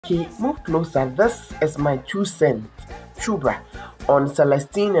Okay, move closer. This is my 2 cents, Chuba, on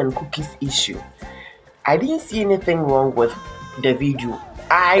Celestine and Cookie's issue. I didn't see anything wrong with the video.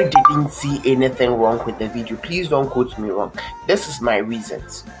 I didn't see anything wrong with the video. Please don't quote me wrong. This is my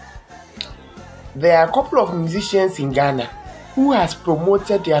reasons. There are a couple of musicians in Ghana who has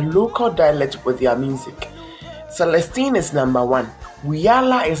promoted their local dialect with their music. Celestine is number 1.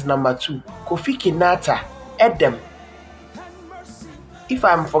 Wiyala is number 2. Kofi Kinata, Edem. If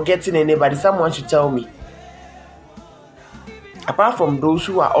I'm forgetting anybody, someone should tell me. Apart from those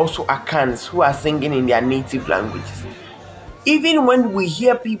who are also Akans, who are singing in their native languages. Even when we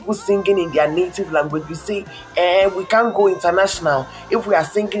hear people singing in their native language, we say, we can't go international. If we are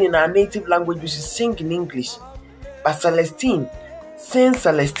singing in our native language, we should sing in English. But Celestine, since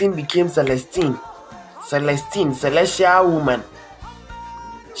Celestine became Celestine, celestial woman,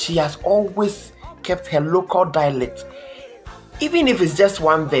 she has always kept her local dialect. Even if it's just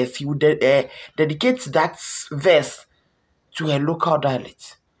one verse, he would dedicate that verse to her local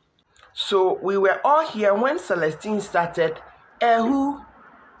dialect. So we were all here when Celestine started, who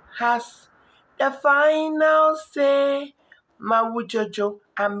has the final say? Mawujojo,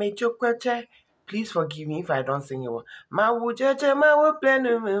 amejokwete. Please forgive me if I don't sing it well. Mawujojo,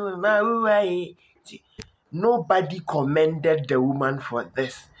 mawuplenu, nobody commended the woman for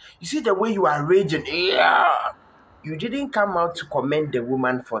this. You see the way you are raging? Yeah. You didn't come out to commend the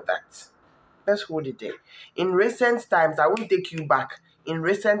woman for that. Let's hold it there. In recent times, I will take you back. In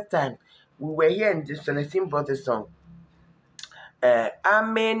recent times, we were here and Celestine brought a song.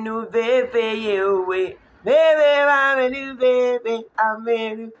 Amenu veve yewe, amenu veve,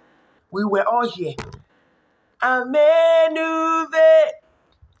 amenu. We were all here. Amenu ve,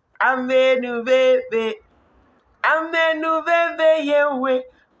 amenu veve, amenu veve yewe.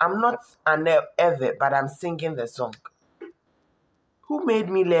 I'm not an ever, but I'm singing the song. Who made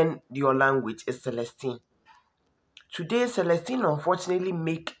me learn your language is Celestine. Today, Celestine unfortunately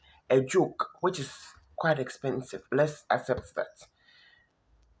make a joke, which is quite expensive. Let's accept that.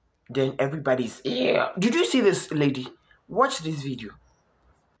 Then everybody's, yeah. Did you see this lady? Watch this video.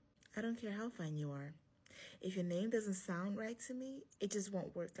 I don't care how fine you are. If your name doesn't sound right to me, it just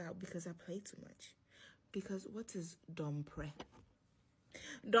won't work out because I play too much. Because what is Dompre?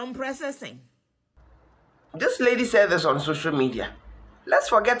 Dompressing. This lady said this on social media. Let's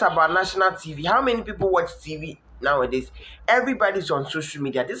forget about national TV. How many people watch TV nowadays? Everybody's on social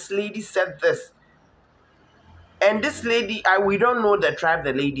media. This lady said this. And this lady, we don't know the tribe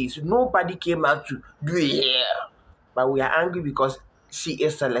the lady is. Nobody came out to do it here. But we are angry because she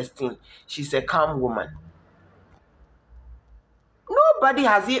is Celestine. She's a calm woman. Nobody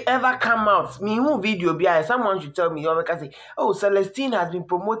has ever come out. Me who video behind someone should tell me. You can say, oh, Celestine has been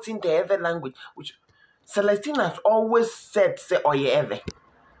promoting the other language, which Celestine has always said, say, oh, yeah, ever.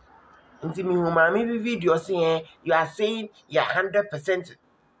 Maybe video saying you are saying you're 100%.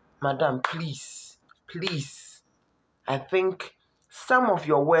 Madam, please. I think some of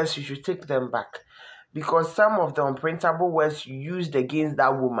your words, you should take them back. Because some of the unprintable words you used against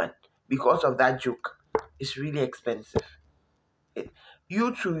that woman because of that joke is really expensive.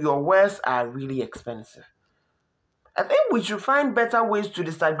 You too, your words are really expensive. I think we should find better ways to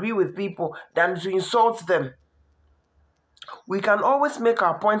disagree with people than to insult them. We can always make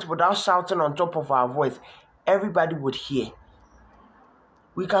our points without shouting on top of our voice. Everybody would hear.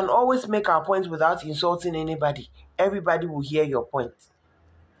 We can always make our points without insulting anybody. Everybody will hear your point.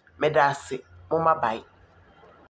 Medase, Mama bye.